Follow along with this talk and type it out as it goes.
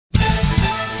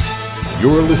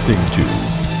You're listening to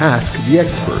Ask the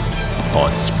Expert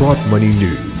on Sprott Money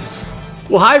News.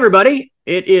 Well, hi, everybody.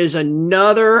 It is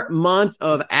another month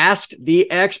of Ask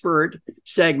the Expert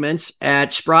segments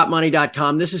at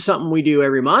sprottmoney.com. This is something we do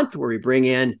every month where we bring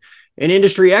in an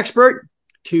industry expert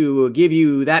to give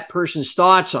you that person's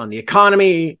thoughts on the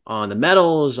economy, on the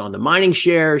metals, on the mining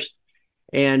shares.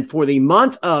 And for the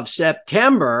month of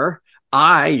September,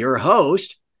 I, your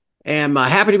host, am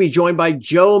happy to be joined by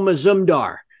Joe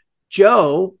Mazumdar.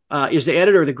 Joe is the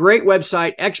editor of the great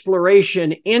website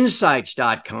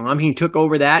explorationinsights.com. He took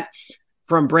over that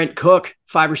from Brent Cook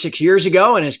 5 or 6 years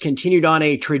ago and has continued on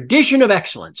a tradition of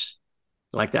excellence.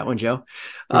 Like that one, Joe.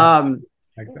 Yeah,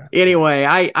 like that. Anyway,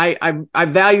 I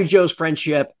value Joe's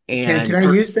friendship. And can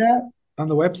I use that on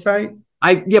the website?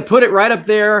 Put it right up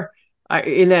there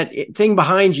in that thing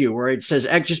behind you where it says,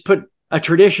 just put a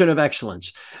tradition of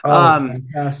excellence. Oh,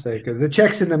 fantastic. The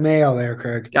check's in the mail there,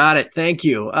 Craig. Got it. Thank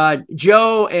you.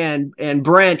 Joe and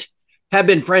Brent have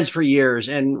been friends for years.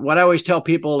 And what I always tell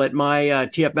people at my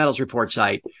TF Metals Report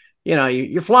site,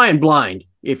 you're flying blind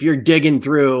if you're digging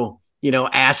through,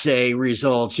 assay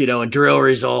results, and drill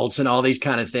results and all these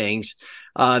kind of things.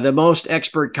 The most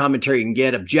expert commentary you can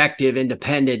get, objective,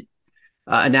 independent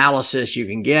analysis you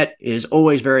can get is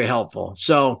always very helpful.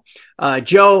 So,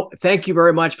 Joe, thank you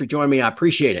very much for joining me. I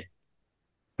appreciate it.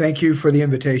 Thank you for the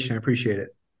invitation. I appreciate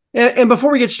it. And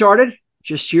before we get started,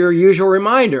 just your usual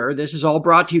reminder, this is all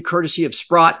brought to you courtesy of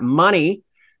Sprott Money.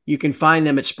 You can find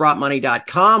them at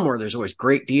sprottmoney.com, where there's always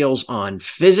great deals on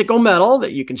physical metal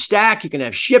that you can stack, you can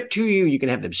have shipped to you, you can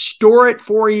have them store it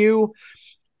for you.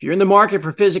 If you're in the market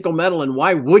for physical metal, and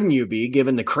why wouldn't you be,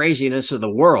 given the craziness of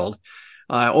the world,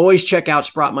 always check out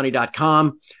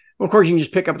sprottmoney.com. Of course, you can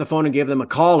just pick up the phone and give them a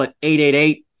call at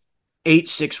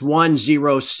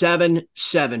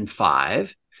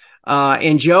 888-861-0775.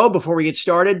 And Joe, before we get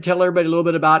started, tell everybody a little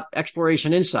bit about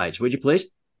Exploration Insights, would you please?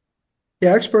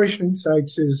 Yeah, Exploration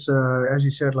Insights is, as you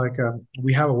said,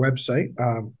 we have a website,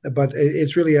 but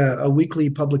it's really a weekly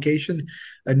publication,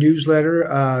 a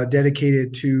newsletter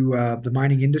dedicated to the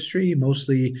mining industry,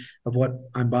 mostly of what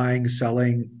I'm buying,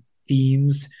 selling,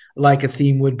 themes, like a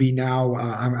theme would be now.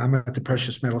 I'm at the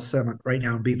Precious Metal Summit right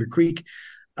now in Beaver Creek.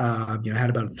 I had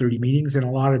about 30 meetings, and a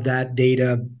lot of that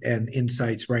data and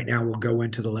insights right now will go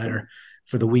into the letter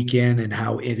for the weekend and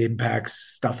how it impacts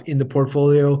stuff in the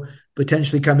portfolio,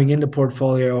 potentially coming into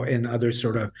portfolio, and other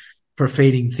sort of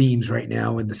pervading themes right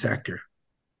now in the sector.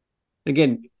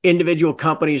 Again, individual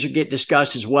companies get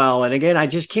discussed as well. And again, I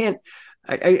just can't,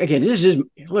 I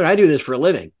do this for a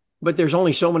living, but there's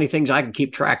only so many things I can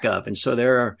keep track of. And so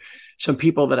there are some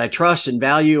people that I trust and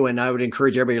value, and I would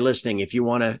encourage everybody listening, if you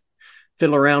want to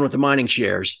fiddle around with the mining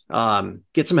shares,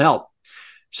 get some help.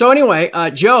 So anyway,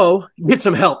 Joe, get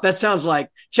some help. That sounds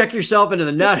like check yourself into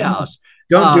the nut house.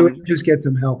 Don't do it. Just get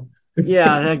some help.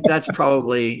 Yeah, that's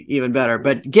probably even better.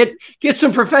 But get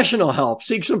some professional help.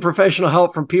 Seek some professional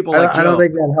help from people like Joe. I don't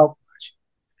think that'll help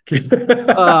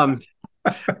much.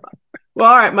 Well,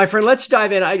 all right, my friend, let's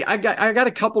dive in. I got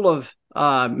a couple of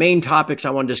main topics I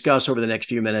want to discuss over the next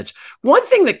few minutes. One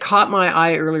thing that caught my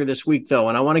eye earlier this week, though,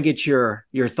 and I want to get your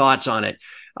thoughts on it.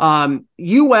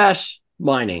 U.S.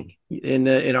 mining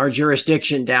in our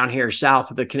jurisdiction down here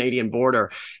south of the Canadian border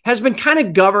has been kind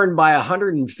of governed by a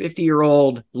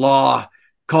 150-year-old law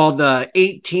called the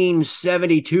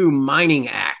 1872 Mining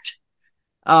Act.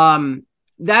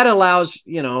 That allows,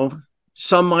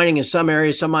 some mining in some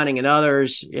areas, some mining in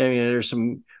others. There's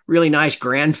some really nice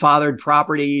grandfathered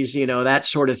properties, that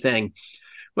sort of thing.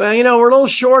 Well, we're a little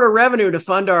short of revenue to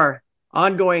fund our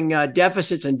ongoing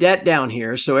deficits and debt down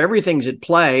here. So everything's at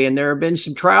play. And there have been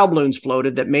some trial balloons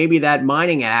floated that maybe that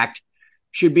Mining Act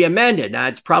should be amended. Now,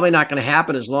 it's probably not going to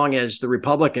happen as long as the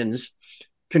Republicans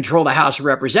control the House of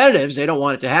Representatives. They don't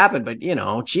want it to happen. But,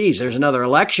 there's another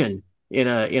election in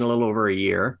a little over a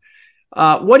year.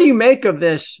 What do you make of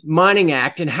this Mining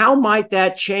Act, and how might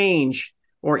that change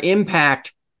or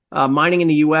impact mining in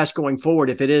the U.S. going forward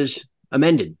if it is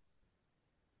amended?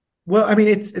 Well, I mean,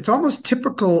 it's almost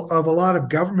typical of a lot of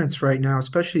governments right now,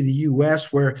 especially the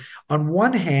U.S., where on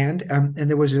one hand, and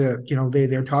there was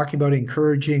they're talking about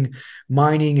encouraging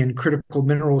mining and critical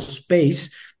mineral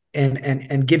space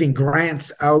and giving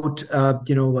grants out,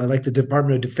 like the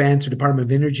Department of Defense or Department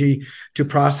of Energy to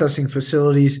processing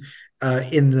facilities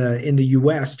in the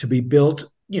U.S. to be built,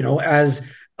 as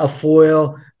a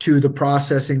foil to the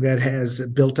processing that has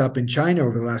built up in China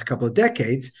over the last couple of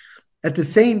decades. At the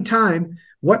same time,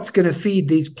 what's going to feed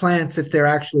these plants if they're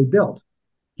actually built?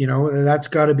 That's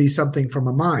got to be something from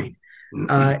a mine.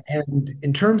 Mm-hmm. And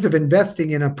in terms of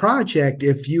investing in a project,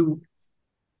 if you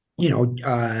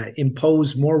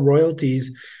impose more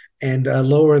royalties and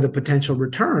lower the potential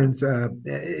returns,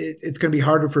 it's going to be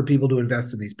harder for people to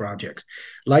invest in these projects.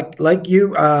 Like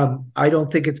you, I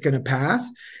don't think it's going to pass.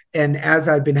 And as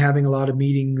I've been having a lot of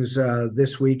meetings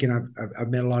this week, and I've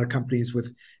met a lot of companies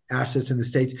with assets in the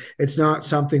States, it's not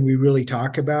something we really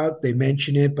talk about. They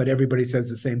mention it, but everybody says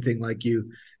the same thing like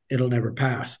you. It'll never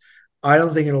pass. I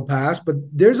don't think it'll pass, but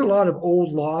there's a lot of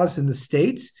old laws in the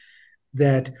States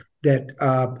that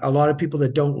a lot of people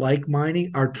that don't like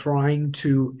mining are trying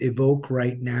to evoke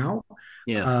right now.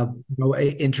 Yeah.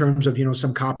 In terms of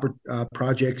some copper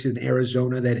projects in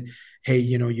Arizona that, hey,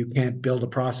 you can't build a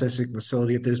processing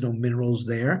facility if there's no minerals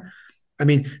there. I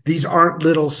mean, these aren't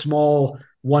little small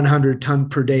 100 ton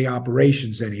per day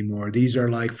operations anymore. These are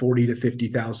like 40 to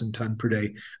 50,000 ton per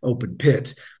day open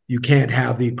pits. You can't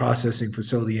have the processing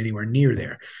facility anywhere near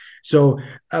there. So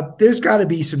there's got to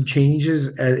be some changes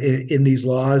in these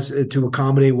laws to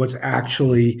accommodate what's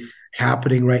actually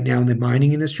happening right now in the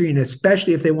mining industry, and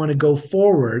especially if they want to go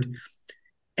forward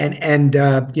and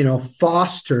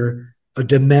foster a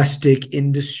domestic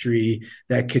industry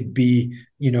that could be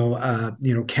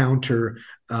counter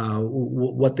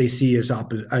what they see as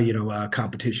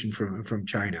competition from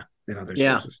China and other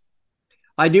sources.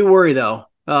 I do worry though.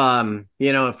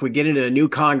 If we get into a new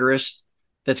Congress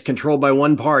that's controlled by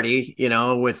one party,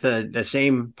 with the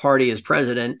same party as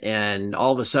president, and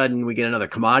all of a sudden we get another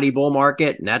commodity bull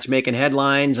market, and that's making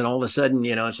headlines, and all of a sudden,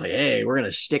 it's like, hey, we're going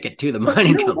to stick it to the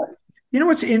mining company.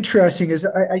 What's interesting is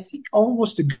I think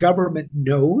almost the government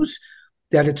knows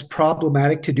that it's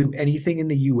problematic to do anything in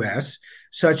the U.S.,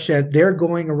 such that they're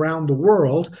going around the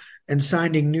world and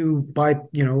signing new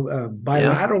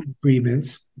bilateral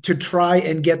agreements to try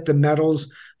and get the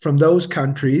metals from those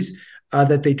countries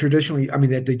that they traditionally,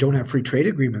 that they don't have free trade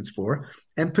agreements for,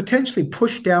 and potentially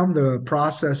push down the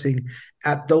processing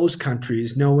at those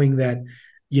countries, knowing that,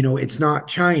 it's not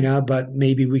China, but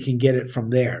maybe we can get it from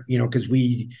there, because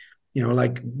we,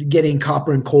 like getting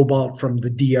copper and cobalt from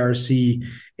the DRC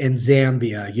and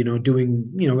Zambia,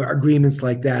 doing, agreements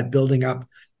like that, building up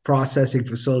processing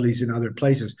facilities in other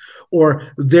places, or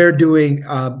they're doing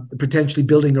potentially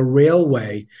building a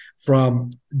railway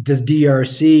from the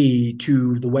DRC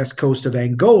to the west coast of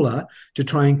Angola to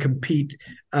try and compete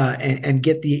and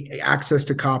get the access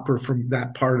to copper from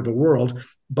that part of the world,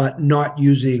 but not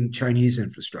using Chinese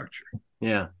infrastructure.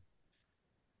 Yeah.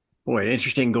 Boy,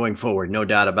 interesting going forward, no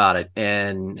doubt about it.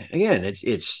 And again,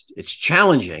 it's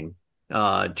challenging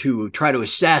to try to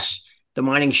assess the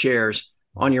mining shares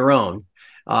on your own.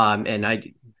 And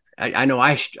I know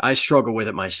I struggle with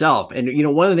it myself. And,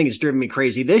 one of the things that's driven me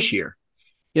crazy this year,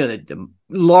 the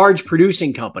large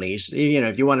producing companies,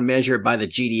 if you want to measure it by the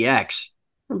GDX,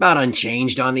 are about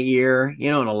unchanged on the year, and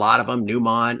a lot of them,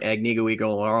 Newmont, Agnico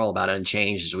Eagle, are all about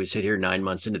unchanged as we sit here 9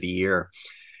 months into the year.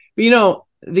 But,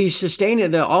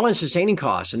 the all-in sustaining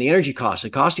costs and the energy costs, the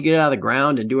cost to get it out of the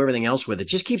ground and do everything else with it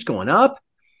just keeps going up.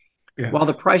 Yeah. While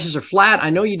the prices are flat.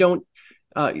 I know you don't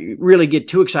you really get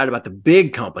too excited about the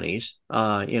big companies,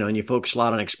 and you focus a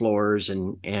lot on explorers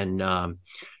and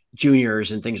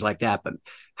juniors and things like that. But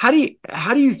how do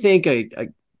you think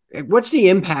what's the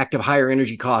impact of higher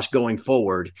energy costs going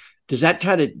forward? Does that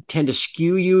tend to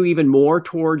skew you even more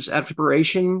towards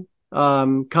exploration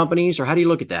companies, or how do you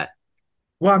look at that?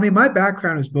 Well, my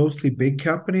background is mostly big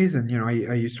companies, and I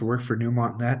used to work for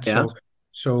Newmont and that. Yeah.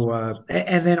 So,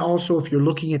 and then also if you're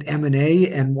looking at M&A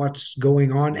and what's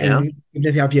going on, and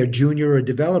if you have a junior or a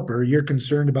developer, you're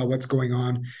concerned about what's going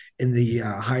on in the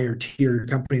higher tier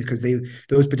companies, because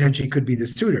those potentially could be the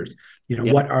suitors.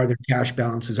 What are their cash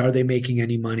balances? Are they making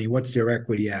any money? What's their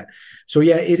equity at? So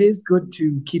yeah, it is good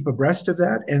to keep abreast of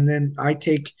that. And then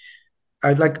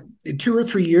I'd like 2 or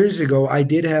 3 years ago, I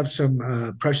did have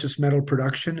some precious metal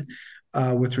production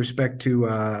with respect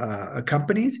to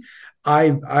companies.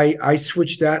 I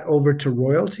switched that over to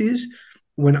royalties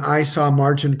when I saw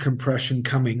margin compression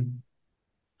coming.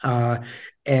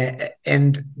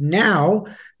 And now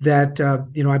that,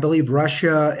 I believe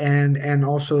Russia and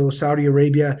also Saudi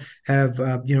Arabia have,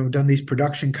 done these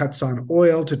production cuts on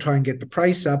oil to try and get the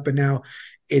price up. And now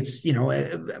it's,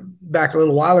 back a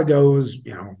little while ago, it was,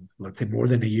 let's say more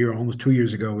than a year, almost 2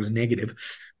 years ago, it was negative.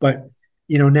 But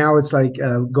now it's like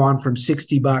gone from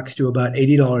 $60 to about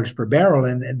 $80 per barrel,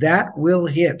 and that will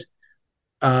hit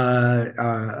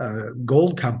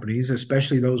gold companies,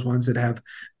 especially those ones that have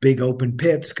big open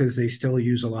pits, because they still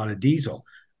use a lot of diesel.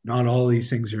 Not all of these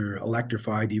things are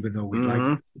electrified, even though we'd like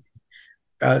them.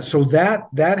 So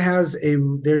there's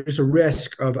a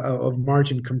risk of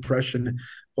margin compression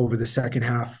over the second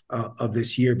half of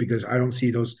this year, because I don't see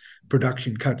those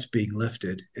production cuts being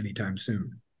lifted anytime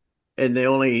soon. And the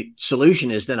only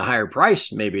solution is then a higher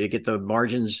price, maybe, to get the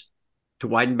margins to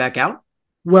widen back out?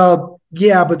 Well,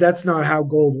 yeah, but that's not how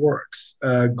gold works.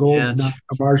 Yeah, Gold's not that's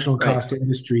a marginal right. cost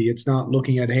industry. It's not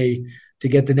looking at, hey, to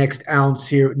get the next ounce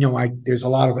here. There's a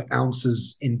lot of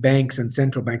ounces in banks and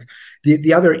central banks.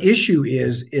 The other issue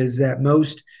is that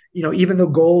most, even though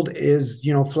gold is,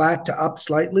 flat to up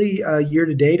slightly year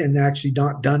to date and actually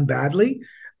not done badly,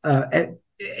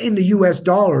 in the US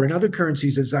dollar and other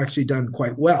currencies, it's actually done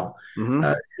quite well. Mm-hmm.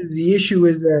 Uh, the issue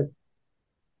is that,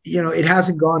 it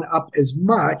hasn't gone up as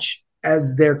much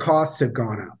as their costs have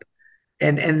gone up.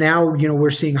 And now, we're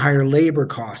seeing higher labor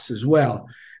costs as well.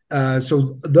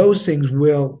 So those things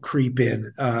will creep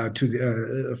in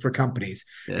for companies,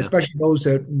 Yeah. especially those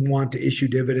that want to issue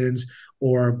dividends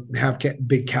or have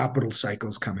big capital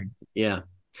cycles coming. Yeah.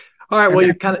 All right. And Well,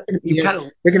 then you kind of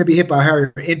they're going to be hit by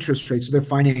higher interest rates, so their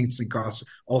financing costs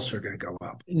also are going to go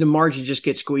up. the margin just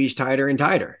gets squeezed tighter and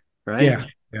tighter, right? Yeah.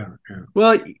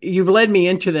 Well, you've led me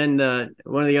into then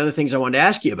one of the other things I wanted to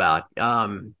ask you about.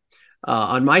 On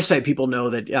my site, people know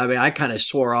that I kind of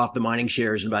swore off the mining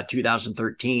shares in about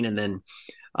 2013, and then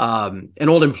an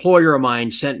old employer of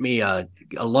mine sent me a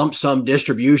lump sum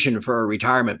distribution for a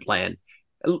retirement plan.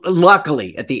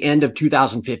 Luckily, at the end of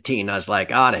 2015, I was like,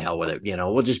 to hell with it.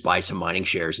 We'll just buy some mining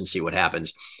shares and see what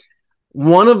happens.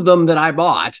 One of them that I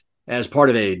bought as part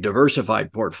of a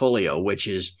diversified portfolio, which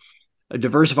is a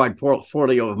diversified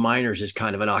portfolio of miners is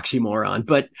kind of an oxymoron,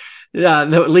 but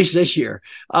at least this year,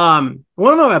 one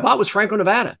of them I bought was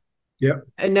Franco-Nevada. Yep.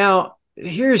 And now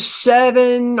here's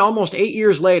almost 8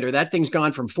 years later, that thing's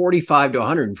gone from 45 to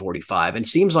 145 and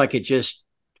seems like it just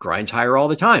grinds higher all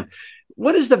the time.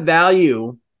 What is the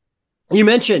value? You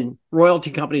mentioned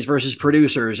royalty companies versus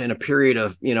producers in a period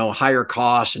of, higher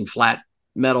costs and flat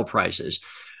metal prices.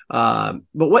 But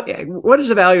what is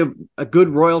the value of a good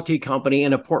royalty company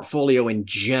in a portfolio in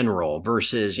general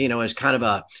versus, as kind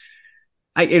of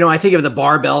I think of the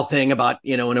barbell thing about,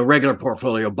 in a regular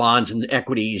portfolio, bonds and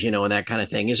equities, and that kind of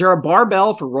thing. Is there a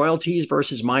barbell for royalties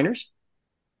versus miners?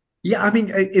 Yeah. I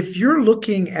mean, if you're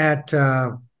looking at,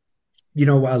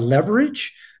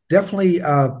 leverage, definitely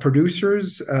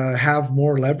producers have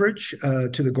more leverage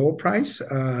to the gold price.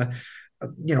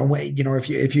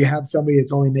 If you have somebody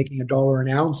that's only making $1 an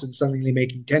ounce and suddenly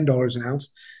making $10 an ounce,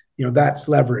 that's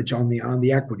leverage on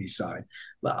the equity side.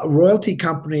 A royalty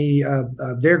company,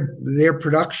 their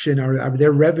production or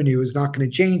their revenue is not going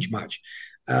to change much.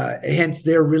 Hence,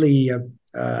 they're really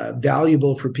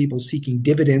valuable for people seeking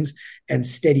dividends and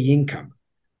steady income.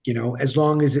 As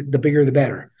long as the bigger, the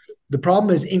better. The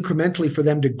problem is incrementally for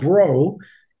them to grow,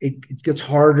 it gets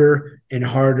harder and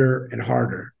harder and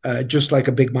harder, just like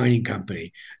a big mining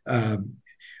company.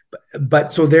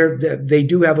 But so they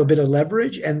do have a bit of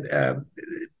leverage,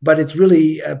 but it's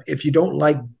really if you don't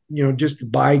like just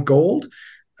buy gold,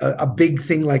 a big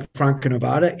thing like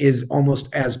Franco-Nevada is almost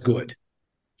as good,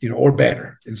 or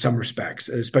better in some respects,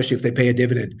 especially if they pay a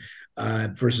dividend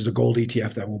versus a gold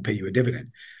ETF that won't pay you a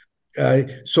dividend.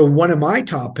 So one of my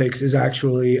top picks is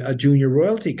actually a junior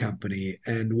royalty company.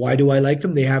 And why do I like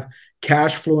them? They have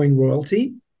cash flowing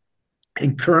royalty.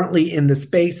 And currently in the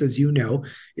space, as you know,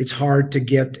 it's hard to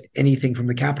get anything from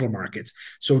the capital markets.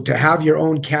 So to have your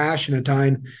own cash in a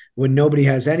time when nobody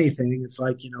has anything, it's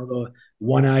like, the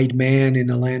one-eyed man in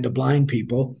a land of blind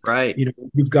people. Right.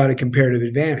 You've got a comparative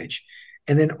advantage.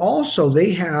 And then also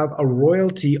they have a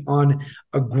royalty on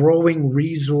a growing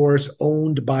resource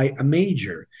owned by a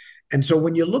major. And so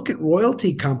when you look at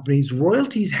royalty companies,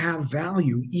 royalties have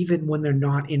value even when they're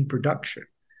not in production.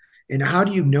 And how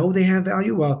do you know they have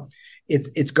value? Well,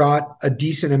 it's got a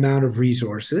decent amount of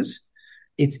resources.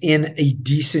 It's in a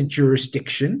decent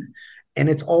jurisdiction. And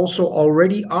it's also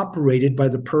already operated by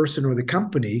the person or the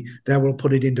company that will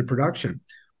put it into production.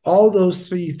 All those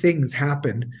three things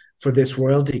happen for this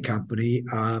royalty company.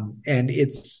 And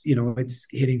it's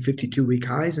hitting 52-week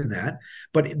highs in that.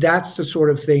 But that's the sort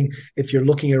of thing, if you're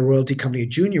looking at a royalty company, a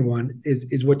junior one,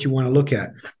 is what you want to look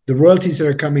at. The royalties that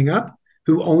are coming up,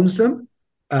 who owns them,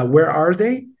 where are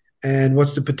they, and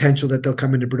what's the potential that they'll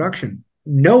come into production,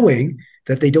 knowing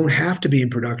that they don't have to be in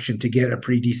production to get a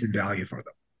pretty decent value for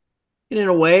them. And in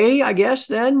a way, I guess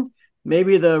then,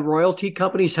 maybe the royalty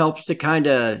companies helps to kind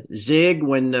of zig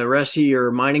when the rest of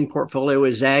your mining portfolio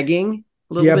is zagging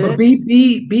a little bit. But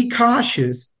be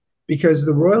cautious, because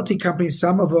the royalty companies,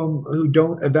 some of them who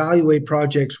don't evaluate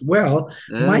projects well,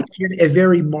 might get a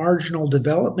very marginal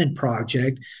development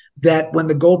project that when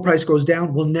the gold price goes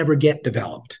down will never get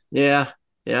developed. Yeah.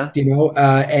 Yeah.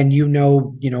 And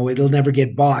it'll never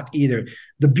get bought either.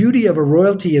 The beauty of a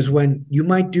royalty is when you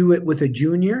might do it with a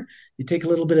junior, you take a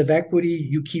little bit of equity,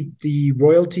 you keep the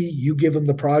royalty, you give them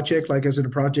the project, like as in a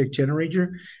project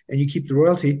generator, and you keep the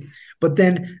royalty. But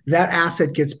then that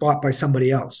asset gets bought by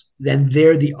somebody else. Then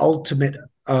they're the ultimate,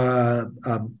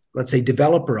 let's say,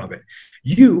 developer of it.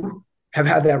 You have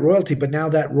had that royalty, but now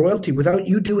that royalty, without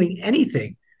you doing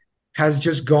anything, has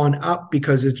just gone up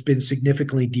because it's been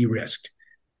significantly de-risked.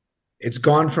 It's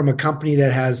gone from a company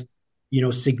that has,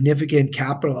 significant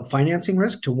capital financing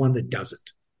risk to one that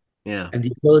doesn't. Yeah. And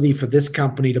the ability for this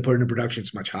company to put into production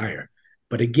is much higher.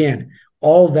 But again,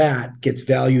 all that gets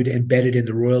valued embedded in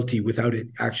the royalty without it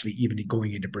actually even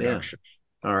going into production.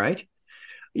 Yeah. All right.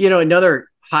 Another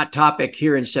hot topic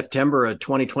here in September of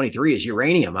 2023 is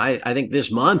uranium. I think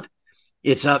this month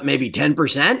it's up maybe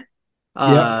 10%,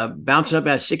 bouncing up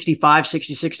at $65,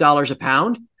 $66 a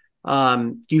pound.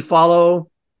 Do you follow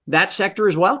that sector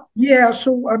as well? Yeah.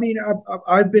 So, I mean,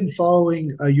 I've been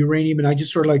following uranium, and I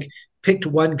just sort of like picked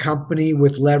one company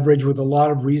with leverage, with a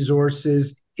lot of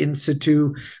resources in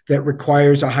situ that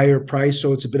requires a higher price.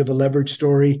 So it's a bit of a leverage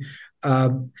story.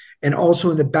 And also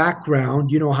in the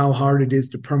background, you know how hard it is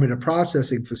to permit a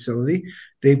processing facility.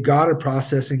 They've got a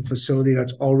processing facility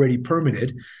that's already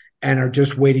permitted and are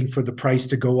just waiting for the price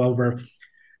to go over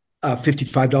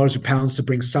 $55 a pound to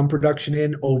bring some production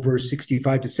in. Over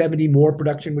 65 to 70 more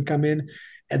production would come in,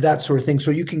 and that sort of thing.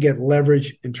 So you can get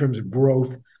leverage in terms of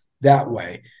growth that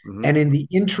way. Mm-hmm. And in the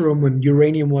interim, when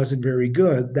uranium wasn't very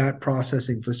good, that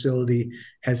processing facility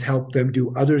has helped them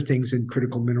do other things in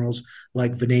critical minerals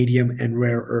like vanadium and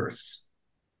rare earths.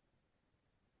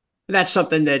 That's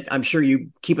something that I'm sure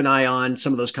you keep an eye on,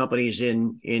 some of those companies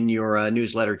in your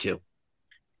newsletter too.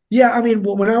 Yeah, I mean,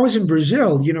 when I was in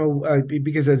Brazil,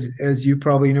 because as you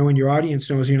probably know and your audience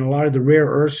knows, a lot of the rare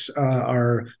earths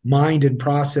are mined and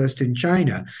processed in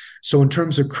China. So in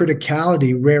terms of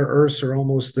criticality, rare earths are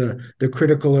almost the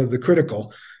critical of the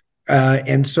critical.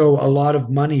 And so a lot of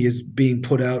money is being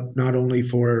put out not only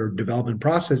for development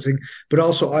processing, but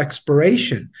also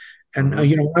exploration. And,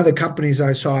 one of the companies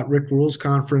I saw at Rick Rule's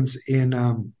conference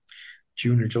in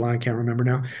June or July, I can't remember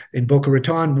now, in Boca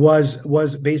Raton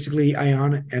was basically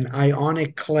an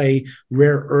ionic clay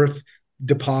rare earth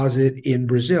deposit in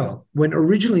Brazil, when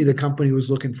originally the company was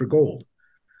looking for gold.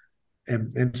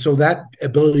 And so that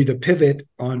ability to pivot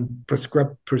on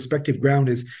prospective ground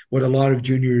is what a lot of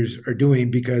juniors are doing,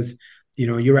 because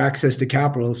your access to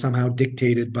capital is somehow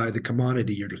dictated by the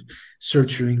commodity you're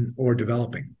searching or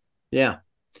developing. Yeah.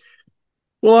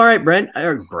 Well, all right, Brent,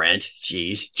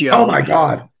 geez, Joe. Oh my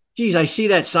God. Geez, I see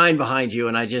that sign behind you,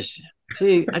 and I just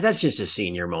see that's just a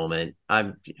senior moment.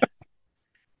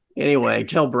 Anyway,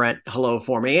 tell Brent hello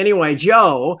for me. Anyway,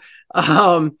 Joe,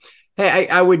 hey,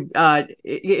 I would,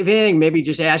 if anything, maybe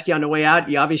just ask you on the way out.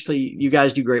 You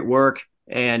guys do great work,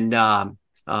 and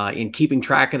in keeping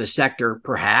track of the sector.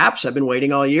 Perhaps I've been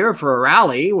waiting all year for a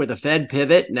rally with a Fed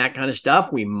pivot and that kind of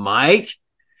stuff. We might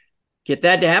get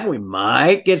that to happen. We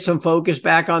might get some focus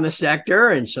back on the sector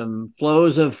and some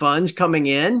flows of funds coming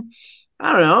in.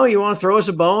 I don't know. You want to throw us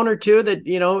a bone or two that,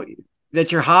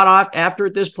 that you're hot off after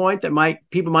at this point that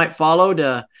people might follow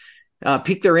to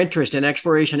pique their interest in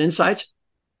Exploration Insights?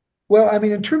 Well, I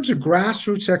mean, in terms of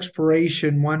grassroots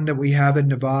exploration, one that we have in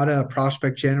Nevada, a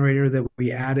prospect generator that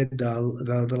we added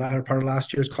the latter part of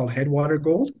last year is called Headwater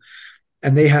Gold.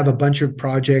 And they have a bunch of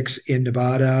projects in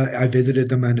Nevada. I visited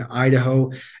them in Idaho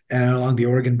and along the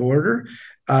Oregon border.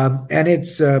 And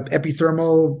it's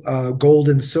epithermal gold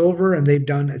and silver. And they've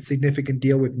done a significant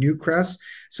deal with Newcrest,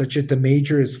 such that the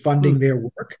major is funding their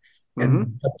work.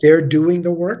 But they're doing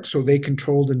the work, so they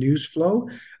control the news flow.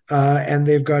 And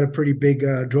they've got a pretty big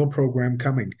drill program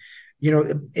coming.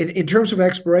 In terms of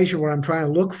exploration, what I'm trying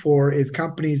to look for is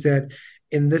companies that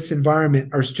in this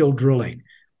environment are still drilling.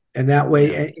 And that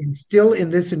way, and still in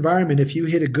this environment, if you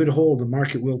hit a good hole, the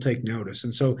market will take notice.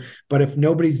 And so, but if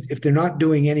they're not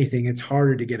doing anything, it's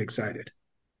harder to get excited.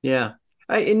 Yeah.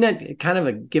 Isn't that kind of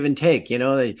a give and take? You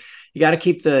got to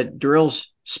keep the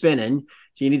drills spinning.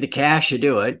 So you need the cash to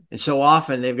do it. And so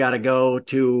often they've got to go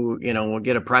to, we'll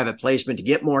get a private placement to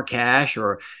get more cash,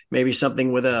 or maybe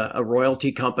something with a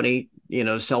royalty company,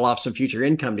 to sell off some future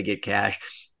income to get cash.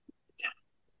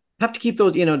 Have to keep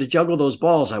those, to juggle those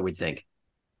balls, I would think.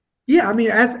 Yeah, I mean,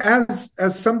 as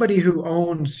somebody who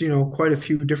owns, quite a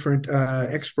few different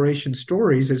exploration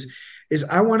stories, is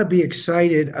I want to be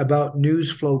excited about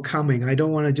news flow coming. I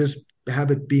don't want to just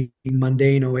have it be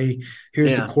mundane. Oh, hey,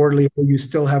 here's the quarterly. Oh, you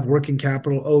still have working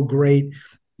capital. Oh, great,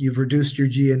 you've reduced your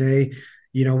G&A.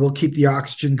 We'll keep the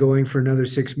oxygen going for another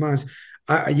 6 months.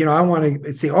 I want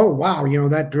to say, oh, wow,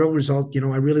 that drill result,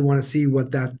 I really want to see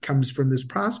what that comes from this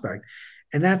prospect.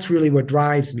 And that's really what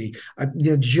drives me.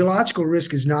 Geological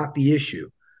risk is not the issue.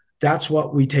 That's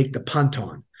what we take the punt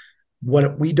on.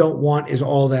 What we don't want is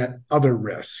all that other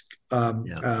risk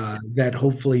that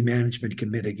hopefully management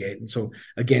can mitigate. And so,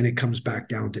 again, it comes back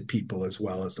down to people as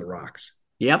well as the rocks.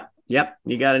 Yep.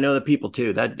 You got to know the people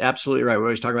too. That's absolutely right. We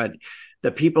always talk about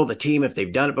the people, the team, if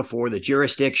they've done it before, the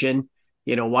jurisdiction.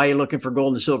 Why are you looking for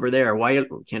gold and silver there? Why,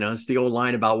 it's the old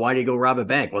line about why do you go rob a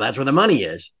bank? Well, that's where the money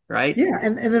is, right? Yeah.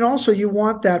 And then also you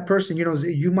want that person,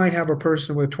 you might have a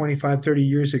person with 25, 30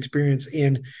 years experience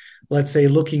in, let's say,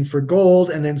 looking for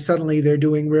gold, and then suddenly they're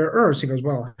doing rare earths. He goes,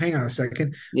 well, hang on a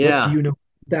second. Yeah. What do you know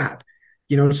that?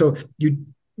 So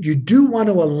you do want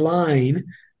to align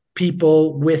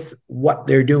people with what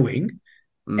they're doing.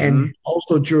 Mm-hmm. And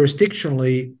also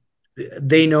jurisdictionally,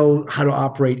 they know how to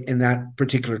operate in that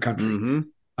particular country,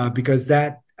 because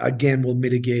that, again, will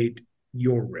mitigate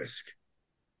your risk.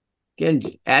 Again,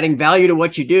 adding value to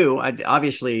what you do.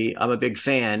 Obviously, I'm a big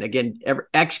fan. Again,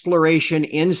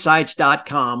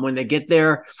 explorationinsights.com. When they get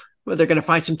there, well, they're going to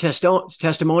find some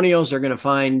testimonials. They're going to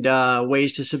find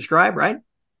ways to subscribe, right?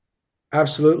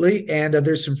 Absolutely. And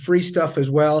there's some free stuff as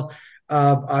well.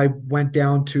 I went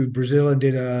down to Brazil and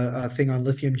did a thing on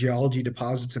lithium geology,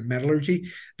 deposits, and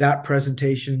metallurgy. That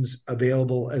presentation's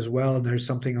available as well. And there's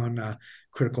something on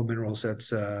critical minerals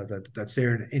that's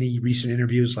there. And any recent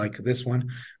interviews like this one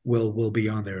will be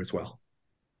on there as well.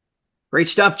 Great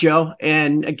stuff, Joe.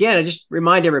 And again, I just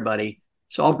remind everybody,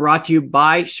 it's all brought to you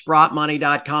by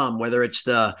SprottMoney.com, whether it's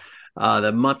the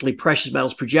monthly precious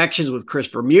metals projections with Chris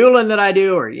Vermeulen that I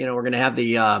do, or, we're going to have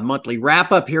the monthly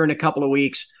wrap up here in a couple of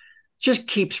weeks. Just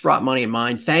keep Sprott Money in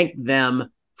mind. Thank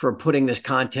them for putting this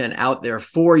content out there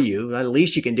for you. The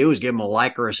least you can do is give them a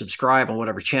like or a subscribe on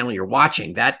whatever channel you're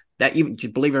watching. That even,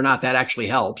 believe it or not, that actually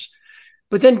helps.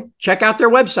 But then check out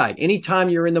their website anytime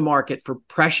you're in the market for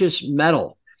precious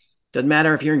metal. Doesn't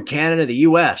matter if you're in Canada, the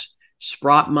US,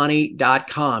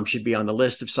 SprottMoney.com should be on the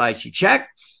list of sites you check,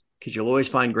 because you'll always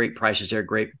find great prices there,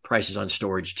 great prices on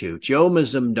storage too. Joe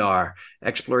Mazumdar,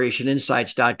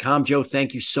 explorationinsights.com. Joe,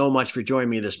 thank you so much for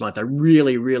joining me this month. I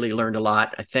really, really learned a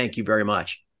lot. I thank you very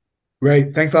much.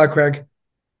 Great. Thanks a lot, Craig.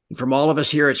 And from all of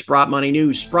us here at Sprott Money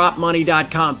News,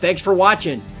 SprottMoney.com. Thanks for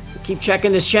watching. Keep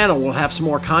checking this channel. We'll have some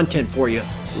more content for you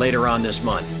later on this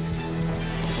month.